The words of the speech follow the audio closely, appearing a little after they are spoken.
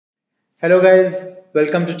Hello, guys.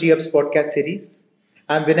 Welcome to T-Up's podcast series.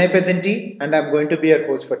 I'm Vinay Peddinti, and I'm going to be your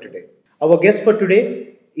host for today. Our guest for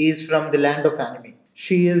today is from the land of anime.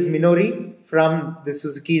 She is Minori from the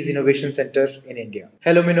Suzuki's Innovation Centre in India.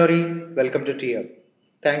 Hello, Minori. Welcome to T-Up.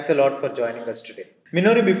 Thanks a lot for joining us today.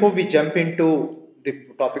 Minori, before we jump into the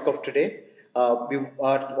topic of today, our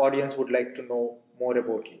audience would like to know more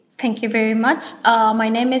about you. Thank you very much. My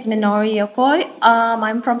name is Minori Yokoi.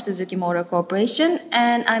 I'm from Suzuki Motor Corporation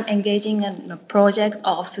and I'm engaging in a project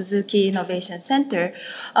of Suzuki Innovation Centre,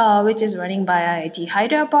 which is running by IIT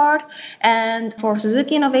Hyderabad. And for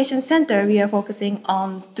Suzuki Innovation Centre, we are focusing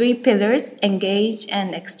on three pillars: engage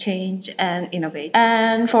and exchange and innovate.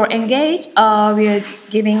 And for engage, we are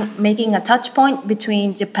making a touch point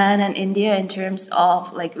between Japan and India in terms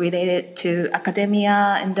of related to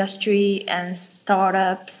academia, industry, and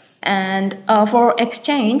startups. And for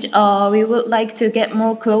exchange, we would like to get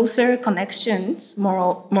more closer connections,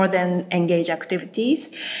 more than engage activities,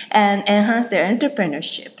 and enhance their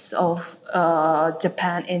entrepreneurships of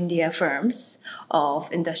Japan-India firms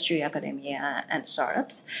of industry, academia, and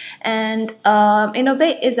startups. And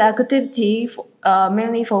innovate is activity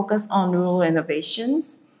mainly focused on rural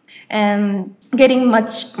innovations and getting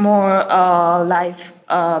much more life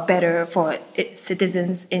better for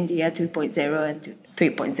citizens India 2.0 and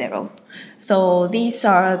 3.0. So these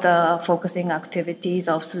are the focusing activities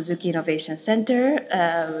of Suzuki Innovation Centre,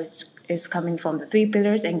 which is coming from the three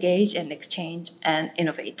pillars: engage and exchange and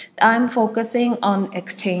innovate. I'm focusing on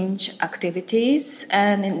exchange activities,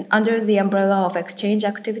 and under the umbrella of exchange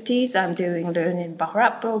activities, I'm doing Learn In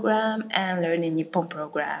Bharat program and Learn In Nippon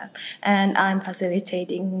program, and I'm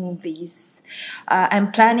facilitating these.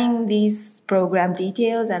 I'm planning these program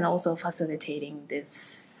details and also facilitating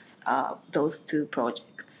those two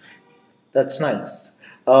projects. That's nice.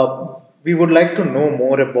 We would like to know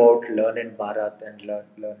more about Learn in Bharat and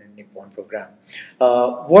Learn in Nippon program.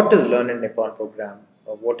 What is Learn in Nippon program?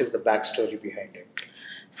 What is the backstory behind it?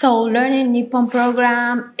 So, Learn In Nippon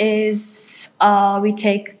program is we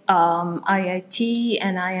take IIT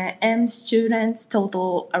and IIM students,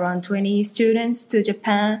 total around 20 students to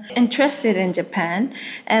Japan, interested in Japan,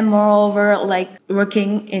 and moreover,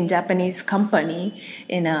 working in Japanese company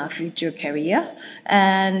in a future career.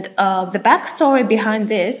 And the backstory behind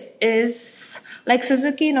this is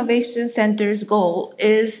Suzuki Innovation Center's goal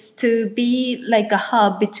is to be like a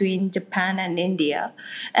hub between Japan and India.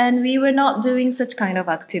 And we were not doing such kind of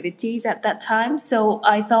activities at that time. So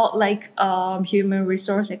I thought human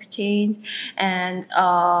resource exchange and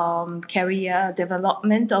career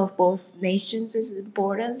development of both nations is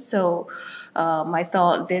important. So I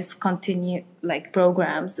thought this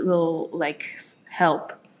programs will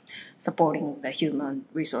help supporting the human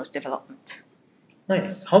resource development.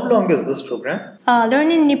 Nice. How long is this program?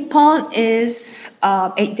 Learn In Nippon is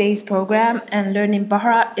 8 days program and Learn In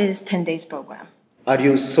Bharat is 10 days program. Are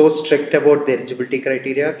you so strict about the eligibility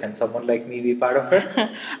criteria? Can someone like me be part of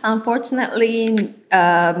it? Unfortunately,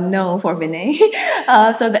 no for Vinay.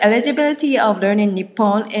 So the eligibility of Learn In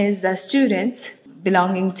Nippon is students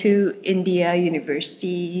belonging to India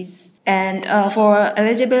universities. And for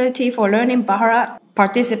eligibility for Learn In Bharat,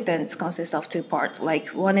 participants consist of two parts.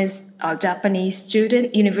 One is Japanese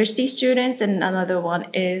student, university students, and another one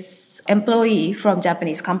is employee from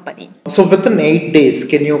Japanese company. So within 8 days,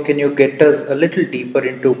 can you get us a little deeper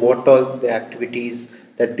into what all the activities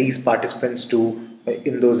that these participants do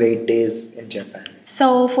in those 8 days in Japan?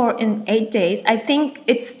 So for in 8 days, I think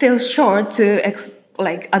it's still short to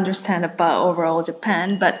understand about overall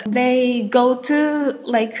Japan, but they go to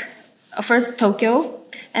first Tokyo,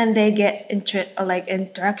 and they get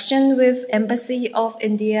interaction with Embassy of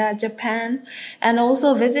India, Japan, and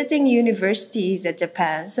also visiting universities at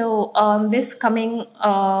Japan. So this coming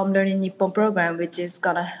Learn In Nippon program, which is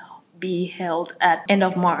gonna be held at end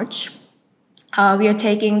of March, we are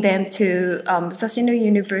taking them to Sasino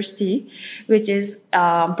University, which is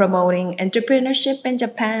promoting entrepreneurship in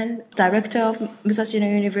Japan. Director of Musashino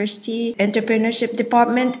University Entrepreneurship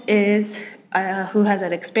Department is who has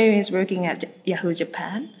an experience working at Yahoo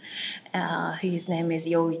Japan. His name is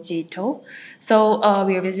Yoichi To. So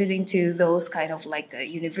we are visiting to those kind of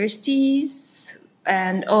universities.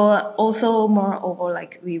 And also, moreover,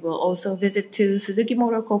 we will also visit to Suzuki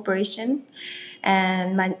Motor Corporation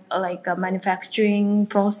and a manufacturing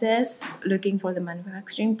process, looking for the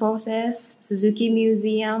manufacturing process, Suzuki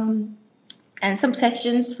Museum, and some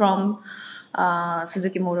sessions from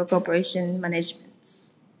Suzuki Motor Corporation management.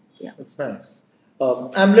 Yeah. That's nice.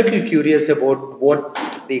 I'm a little curious about what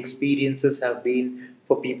the experiences have been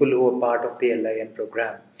for people who are part of the LIN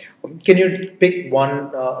program. Can you pick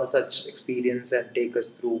one such experience and take us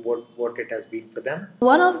through what it has been for them?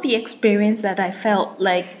 One of the experience that I felt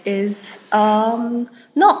like is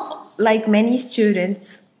not like many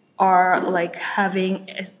students are like having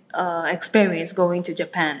experience going to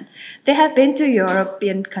Japan. They have been to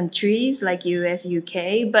European countries like US,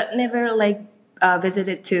 UK, but never like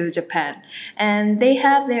visited to Japan, and they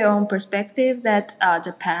have their own perspective that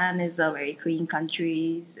Japan is a very clean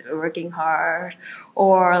country, working hard,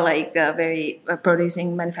 or like very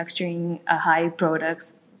producing, manufacturing high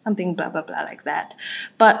products, something blah blah blah like that.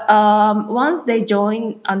 But once they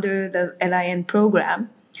join under the LIN program,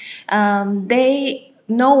 they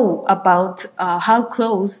know about how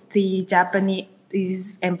close the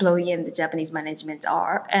Japanese employee and the Japanese management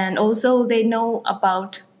are, and also they know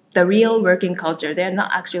about the real working culture. They're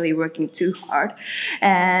not actually working too hard,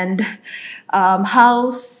 and how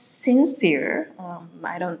sincere.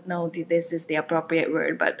 I don't know if this is the appropriate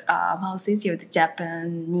word, but how sincere the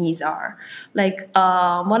Japanese are. Like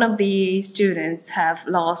one of the students have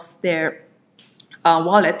lost their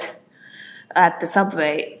wallet at the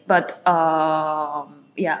subway, but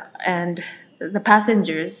yeah, and the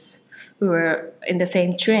passengers who were in the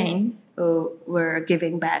same train were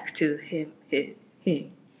giving back to him.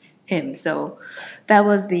 So that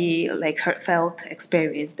was the like heartfelt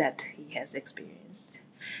experience that he has experienced.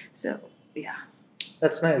 So yeah.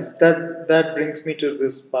 That's nice. That brings me to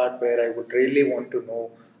this part where I would really want to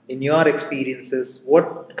know, in your experiences,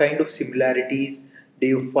 what kind of similarities do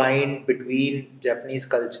you find between Japanese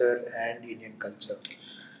culture and Indian culture?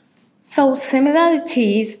 So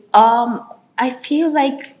similarities, I feel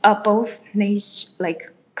like both nation, like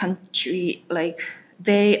country, like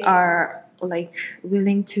they are like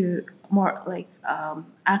willing to more like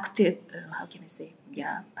active. How can I say?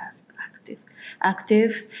 Yeah, passive,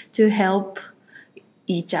 active to help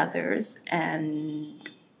each others, and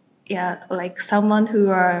yeah, like someone who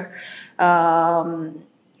are um,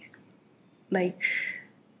 like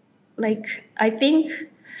I think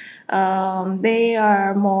they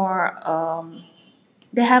are more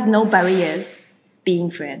they have no barriers being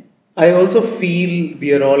friend. I also feel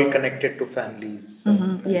we are all connected to families. As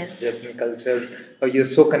Japanese Yes. culture, you're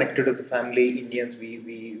so connected to the family. Indians,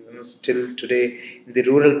 we still today in the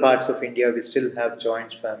rural parts of India, we still have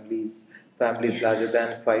joint families, families larger than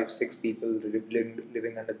Yes. five, six people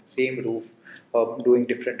living under the same roof, doing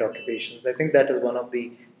different occupations. I think that is one of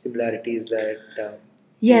the similarities that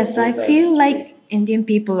Yes, I both feel us like feel. Indian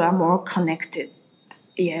people are more connected.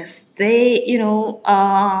 Yes, they,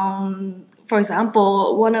 for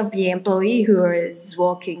example, one of the employee who is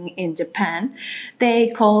working in Japan, they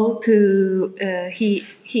call to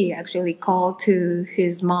he actually called to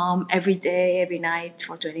his mom every day, every night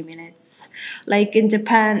for 20 minutes. Like in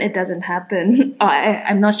Japan, it doesn't happen.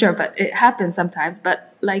 I'm not sure, but it happens sometimes.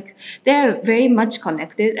 But like they're very much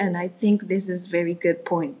connected, and I think this is very good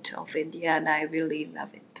point of India, and I really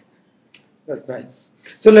love it. That's nice.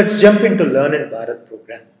 So let's jump into Learn In Bharat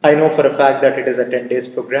program. I know for a fact that it is a 10 days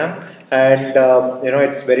program, and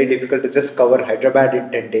it's very difficult to just cover Hyderabad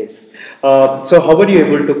in 10 days. So how are you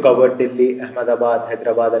able to cover Delhi, Ahmedabad,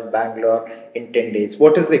 Hyderabad, and Bangalore in 10 days?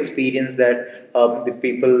 What is the experience that the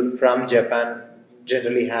people from Japan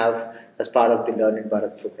generally have as part of the Learn In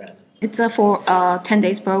Bharat program? It's a 10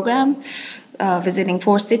 days program, visiting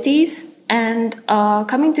 4 cities, and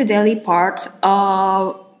coming to Delhi part.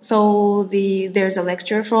 So there's a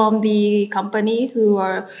lecture from the company who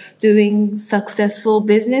are doing successful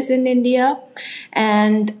business in India,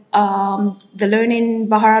 and the Learn In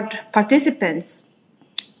Bharat participants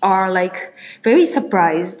are like very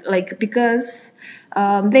surprised, like because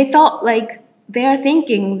they thought like they are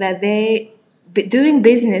thinking that doing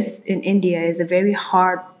business in India is a very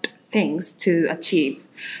hard things to achieve,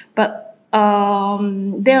 but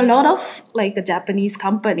there are a lot of like the Japanese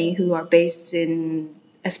company who are based in,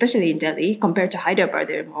 especially in Delhi compared to Hyderabad.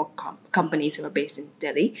 There are more companies who are based in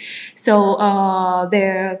Delhi, so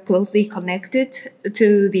they're closely connected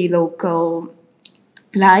to the local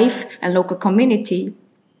life and local community,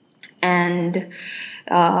 and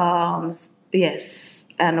yes,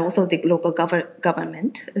 and also the local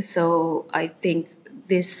government. So I think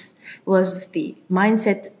this was the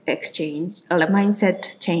mindset exchange, or the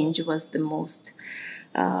mindset change was the most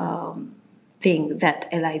thing that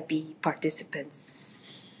LIB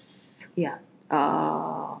participants, yeah,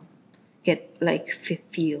 get like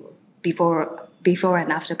feel before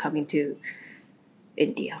and after coming to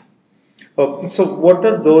India. So what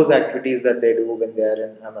are those activities that they do when they are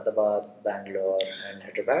in Ahmedabad, Bangalore, and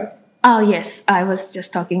Hyderabad? Oh yes, I was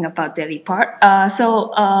just talking about Delhi part.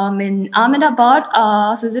 In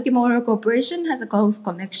Ahmedabad, Suzuki Motor Corporation has a close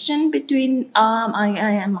connection between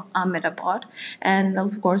IIM Ahmedabad, and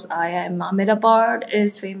of course IIM Ahmedabad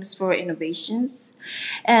is famous for innovations,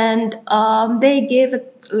 and they give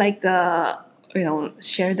it like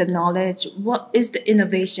share the knowledge. What is the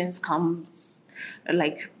innovations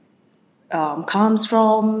like comes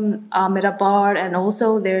from Ahmedabad, and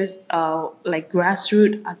also there's like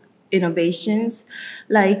grassroots innovations,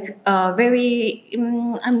 like I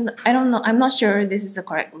don't know, I'm not sure this is the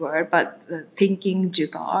correct word, but the thinking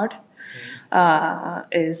jugaad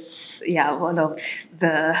is one of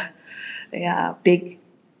the big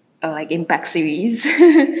like impact series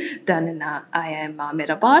done in IIM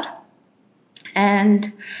Ahmedabad.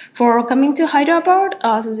 And for coming to Hyderabad,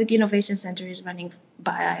 Suzuki Innovation Center is running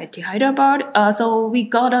by IIT Hyderabad. So we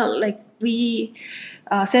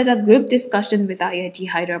set a group discussion with IIT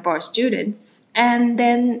Hyderabad students, and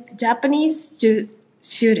then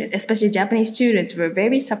students, especially Japanese students, were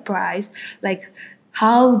very surprised, like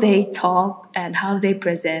how they talk and how they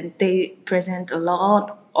present. They present a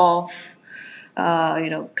lot of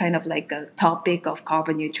kind of like a topic of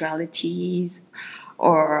carbon neutralities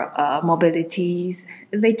or mobilities.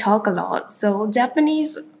 They talk a lot. So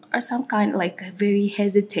Japanese are some kind like very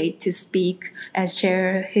hesitate to speak and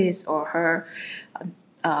share his or her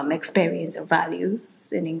experience or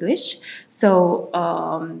values in English. So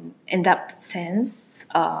in that sense,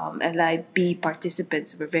 LIB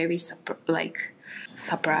participants were very surprised.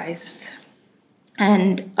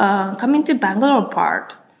 And coming to Bangalore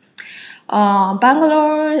part,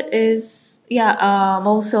 Bangalore is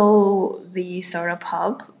also the startup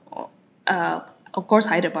hub. Of course,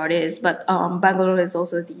 Hyderabad is, but Bangalore is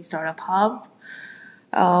also the startup hub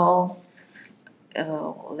of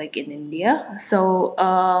like in India. So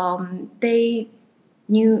they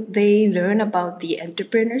learn about the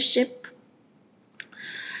entrepreneurship,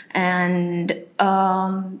 and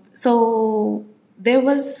so there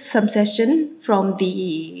was some session from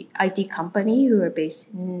the IT company who are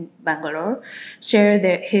based in Bangalore, share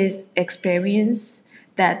his experience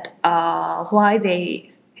that why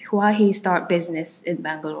he start business in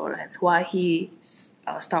Bangalore and why he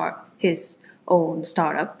start his own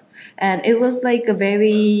startup, and it was like a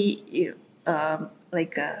very how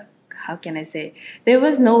can I say, there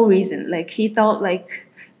was no reason, like he thought like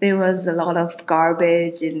there was a lot of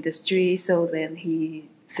garbage in the street, so then he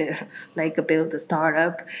like build a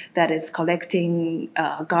startup that is collecting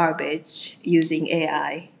garbage using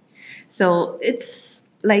AI. So it's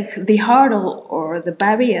like the hurdle or the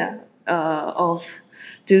barrier of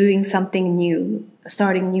doing something new,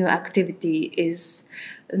 starting new activity is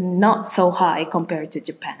not so high compared to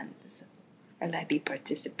Japan. So LIB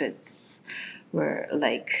participants were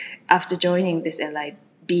like, after joining this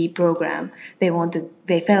LIB program, they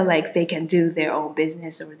felt like they can do their own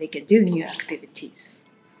business or they can do new activities.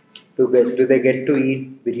 Do they get to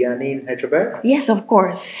eat biryani in Hyderabad? Yes, of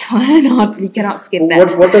course. Why not? We cannot skip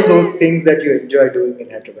that. What are those things that you enjoy doing in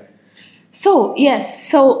Hyderabad? So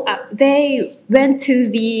they went to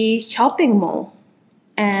the shopping mall,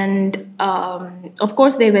 and of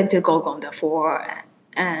course they went to Golconda 4,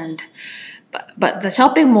 and but the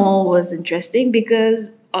shopping mall was interesting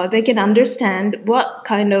because they can understand what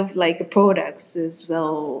kind of like products is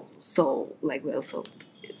well sold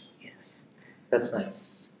is. Yes. That's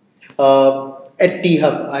nice. At T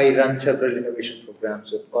Hub, I run several innovation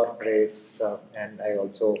programs with corporates, and I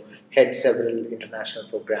also head several international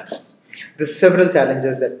programs. There's several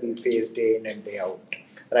challenges that we face day in and day out,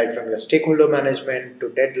 right from your stakeholder management to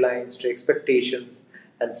deadlines to expectations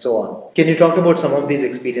and so on. Can you talk about some of these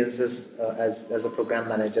experiences as a program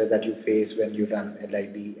manager that you face when you run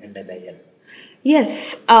LIB and LIN?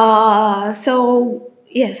 Yes.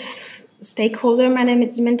 Yes, stakeholder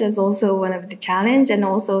management is also one of the challenge, and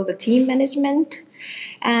also the team management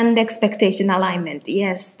and expectation alignment.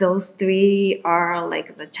 Yes, those three are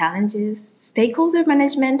like the challenges. Stakeholder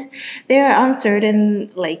management, there are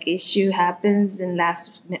uncertain like issue happens in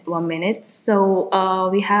last 1 minute. So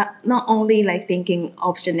we have not only like thinking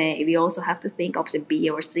option A, we also have to think option B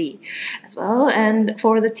or C as well. And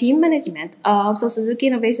for the team management, so Suzuki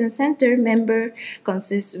Innovation Centre member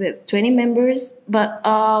consists with 20 members, but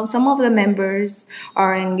some of the members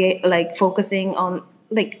are like focusing on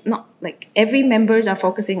like not like every members are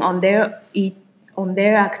focusing on their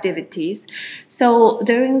activities. So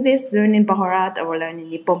during this Learn In Bharat or Learn In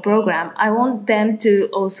Nippon program, I want them to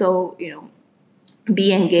also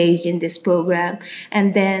be engaged in this program,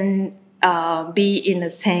 and then be in the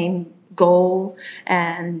same goal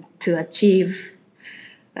and to achieve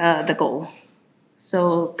the goal.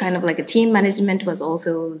 So kind of like a team management was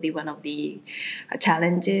also the one of the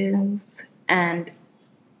challenges, and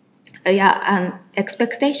and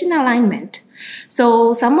expectation alignment.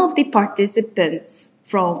 So some of the participants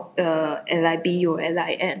from LIB or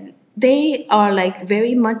LIN, they are like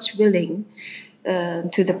very much willing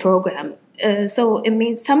to the program. So it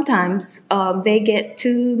means sometimes they get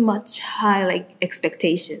too much high like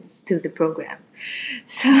expectations to the program.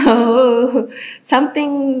 So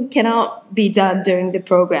something cannot be done during the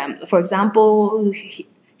program. For example,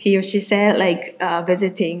 he or she said like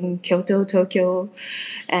visiting Kyoto, Tokyo,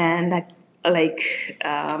 and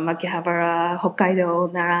Makihabara,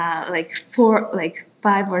 Hokkaido, Nara, like like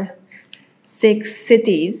 5 or 6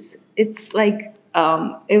 cities. It's like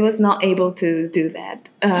it was not able to do that.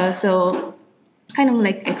 So kind of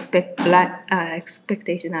like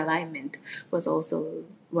expectation alignment was also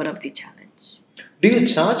one of the challenge. Do you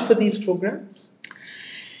charge for these programs?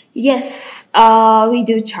 Yes, we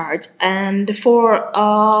do charge, and for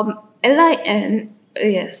LIN,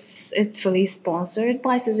 yes, it's fully sponsored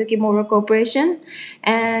by Suzuki Motor Corporation,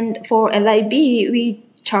 and for LIB we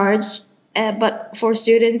charge, but for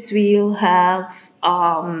students we'll have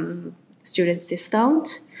students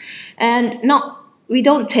discount, and not we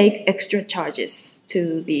don't take extra charges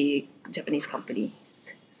to the Japanese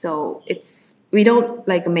companies, so it's we don't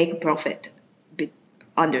like make a profit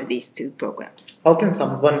under these two programs. How can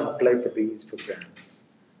someone apply for these programs?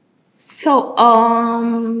 So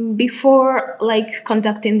before like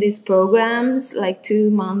conducting these programs, like 2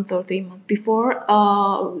 months or 3 months before,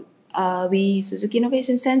 we Suzuki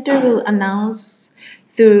Innovation Centre will announce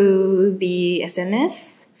through the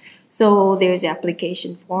SNS. So there's the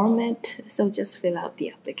application format. So just fill out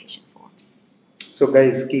the application forms. So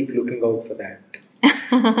guys, keep looking out for that.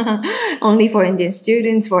 Only for Indian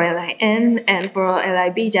students, for LIN, and for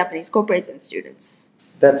LIB, Japanese corporates and students.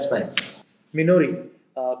 That's nice. Minori,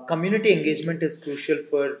 community engagement is crucial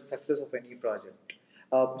for success of any project.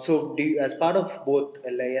 So, do you, as part of both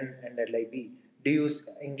LIN and LIB, do you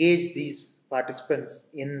engage these participants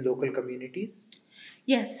in local communities?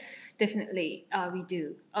 Yes, definitely, we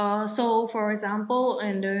do. So, for example,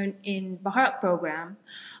 in Learn In Bharat program,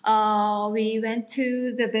 we went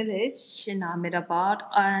to the village in Ahmedabad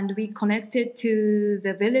and we connected to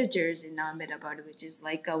the villagers in Ahmedabad, which is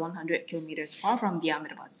like 100 kilometers far from the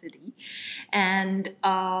Ahmedabad city. And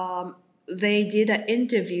they did an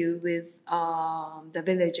interview with the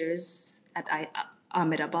villagers at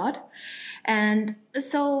Ahmedabad. And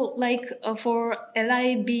so, like for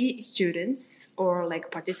LIB students or like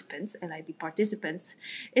participants, LIB participants,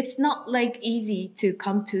 it's not like easy to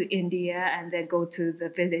come to India and then go to the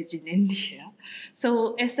village in India.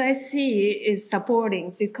 So SIC is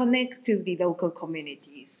supporting to connect to the local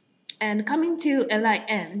communities. And coming to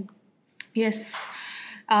LIN, yes.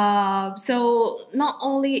 So not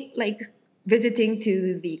only like visiting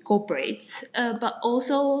to the corporates, but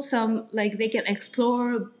also some like they can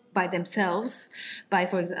explore by themselves. By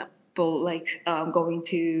for example, like going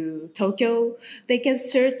to Tokyo, they can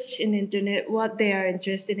search in the internet what they are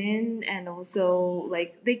interested in, and also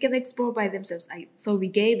like they can explore by themselves. So we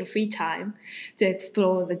gave a free time to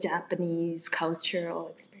explore the Japanese cultural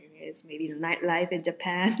experience, maybe the nightlife in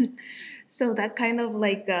Japan. So that kind of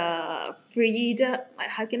like freedom,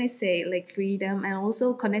 how can I say, like freedom, and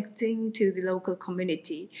also connecting to the local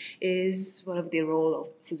community is one of the role of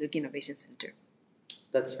Suzuki Innovation Center.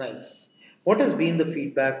 That's nice. What has been the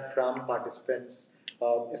feedback from participants,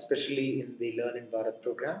 especially in the Learn in Bharat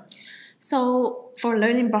program? So for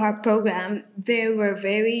Learn In Bharat program, they were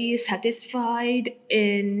very satisfied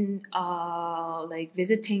in like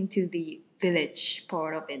visiting to the village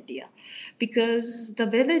part of India, because the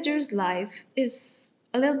villagers' life is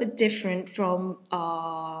a little bit different from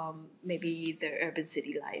maybe the urban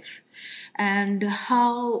city life, and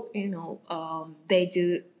how they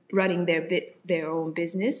do running their own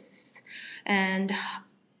business, and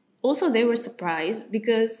also they were surprised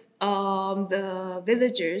because the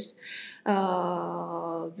villagers,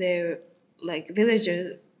 their like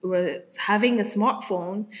villagers were having a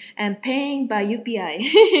smartphone and paying by UPI.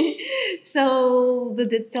 So the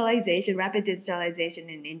digitalization, rapid digitalization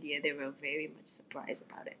in India, they were very much surprised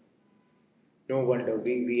about it. No wonder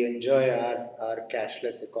we enjoy our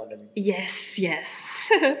cashless economy. Yes, yes.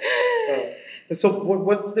 So,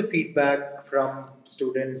 what's the feedback from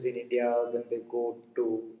students in India when they go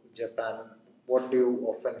to Japan? What do you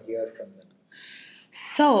often hear from them?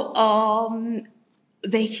 So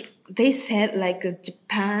they said like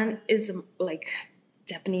Japan is like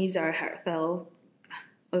Japanese are heartfelt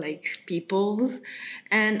like peoples,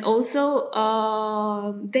 and also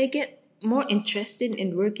they get more interested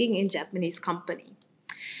in working in Japanese company.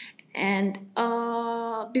 And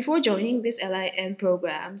before joining these LIN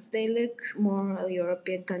programs, they look more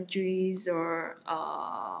European countries or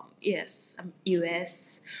yes,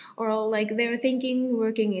 US, or like they're thinking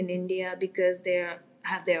working in India because they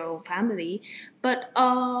have their own family. But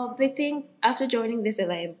they think after joining this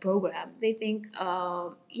LIN program, they think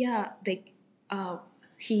yeah uh,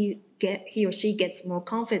 he or she gets more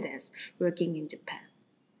confidence working in Japan.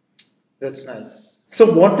 That's nice. So,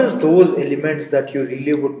 what are those elements that you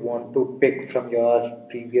really would want to pick from your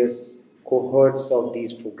previous cohorts of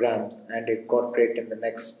these programs and incorporate in the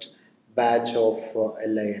next batch of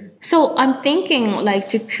LIN? So I'm thinking like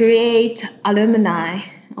to create alumni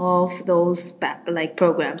of those like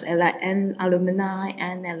programs, LIN alumni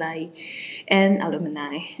and LIN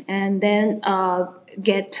alumni, and then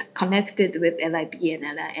get connected with LIB and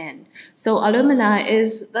LIN. So alumni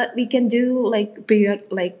is that we can do like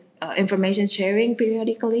information sharing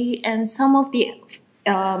periodically, and some of the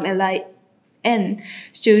LIN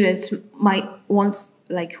students might want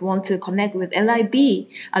to connect with LIB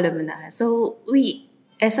alumni. So we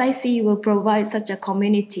SIC will provide such a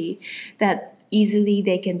community that easily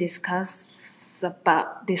they can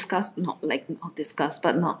not discuss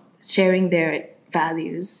but not sharing their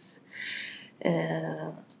values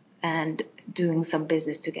and doing some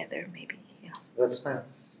business together maybe. Yeah. That's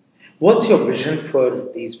nice. What's your vision for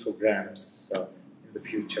these programs in the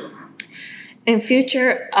future? In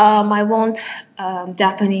future, I want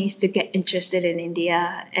Japanese to get interested in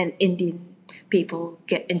India and Indian people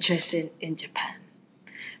get interested in Japan.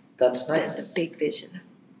 That's That's nice. the big vision.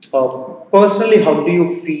 Personally, how do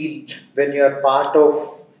you feel when you are part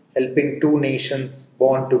of helping two nations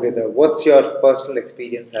bond together? What's your personal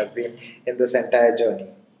experience has been in this entire journey?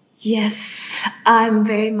 Yes, I'm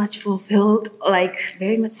very much fulfilled, like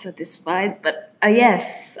very much satisfied. But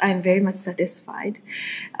yes, I'm very much satisfied,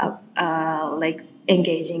 like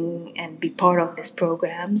engaging and be part of these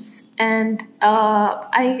programs. And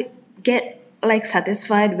I get like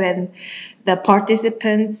satisfied when the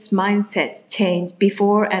participants' mindset change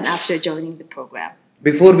before and after joining the program.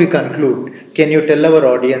 Before we conclude, can you tell our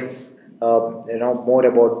audience, more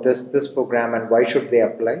about this program and why should they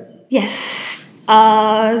apply? Yes.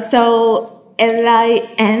 So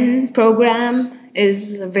LIN program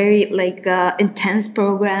is a very like intense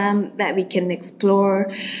program that we can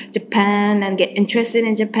explore Japan and get interested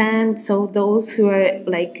in Japan. So those who are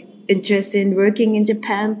like interested in working in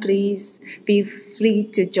Japan, please feel free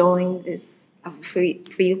to join this.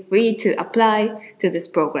 Feel free to apply to this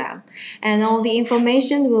program, and all the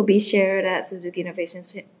information will be shared at Suzuki Innovation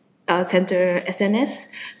Center SNS.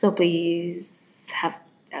 So please have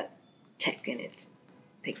check in it.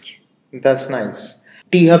 Thank you. That's nice.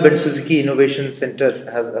 T-Hub and Suzuki Innovation Centre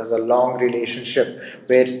has a long relationship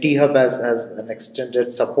where T-Hub has an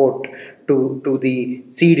extended support to the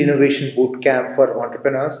Seed Innovation Bootcamp for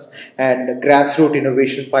entrepreneurs and Grassroots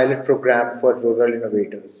Innovation Pilot Program for rural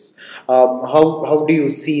innovators. How do you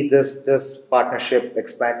see this partnership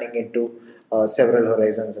expanding into several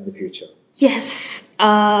horizons in the future? Yes.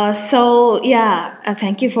 Thank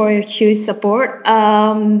you for your huge support.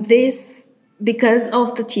 This because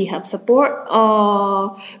of the T Hub support,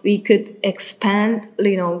 we could expand.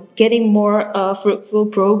 Getting more fruitful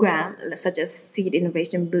program such as Seed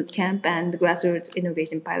Innovation Bootcamp and the Grassroots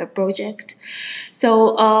Innovation Pilot Project.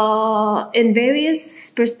 So, in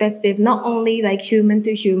various perspective, not only like human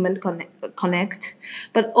to human connect,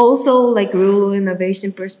 but also like rural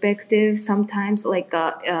innovation perspective. Sometimes like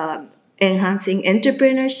enhancing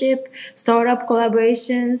entrepreneurship, startup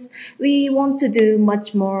collaborations. We want to do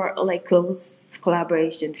much more like close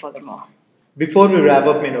collaboration furthermore. Before we wrap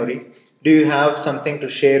up, Minori, do you have something to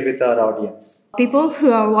share with our audience? People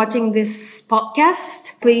who are watching this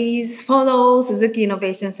podcast, please follow Suzuki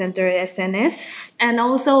Innovation Centre SNS, and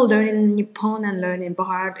also Learn In Nippon and Learn In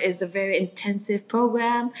Bharat is a very intensive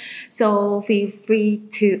program. So feel free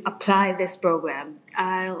to apply this program.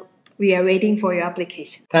 We are waiting for your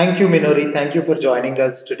application. Thank you, Minori. Thank you for joining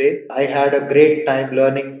us today. I had a great time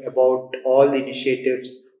learning about all the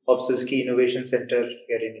initiatives of Suzuki Innovation Center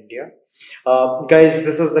here in India. Guys,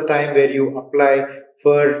 this is the time where you apply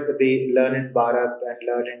for the Learn in Bharat and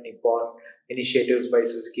Learn in Nippon initiatives by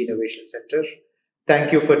Suzuki Innovation Center.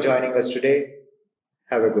 Thank you for joining us today.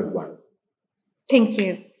 Have a good one. Thank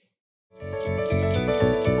you.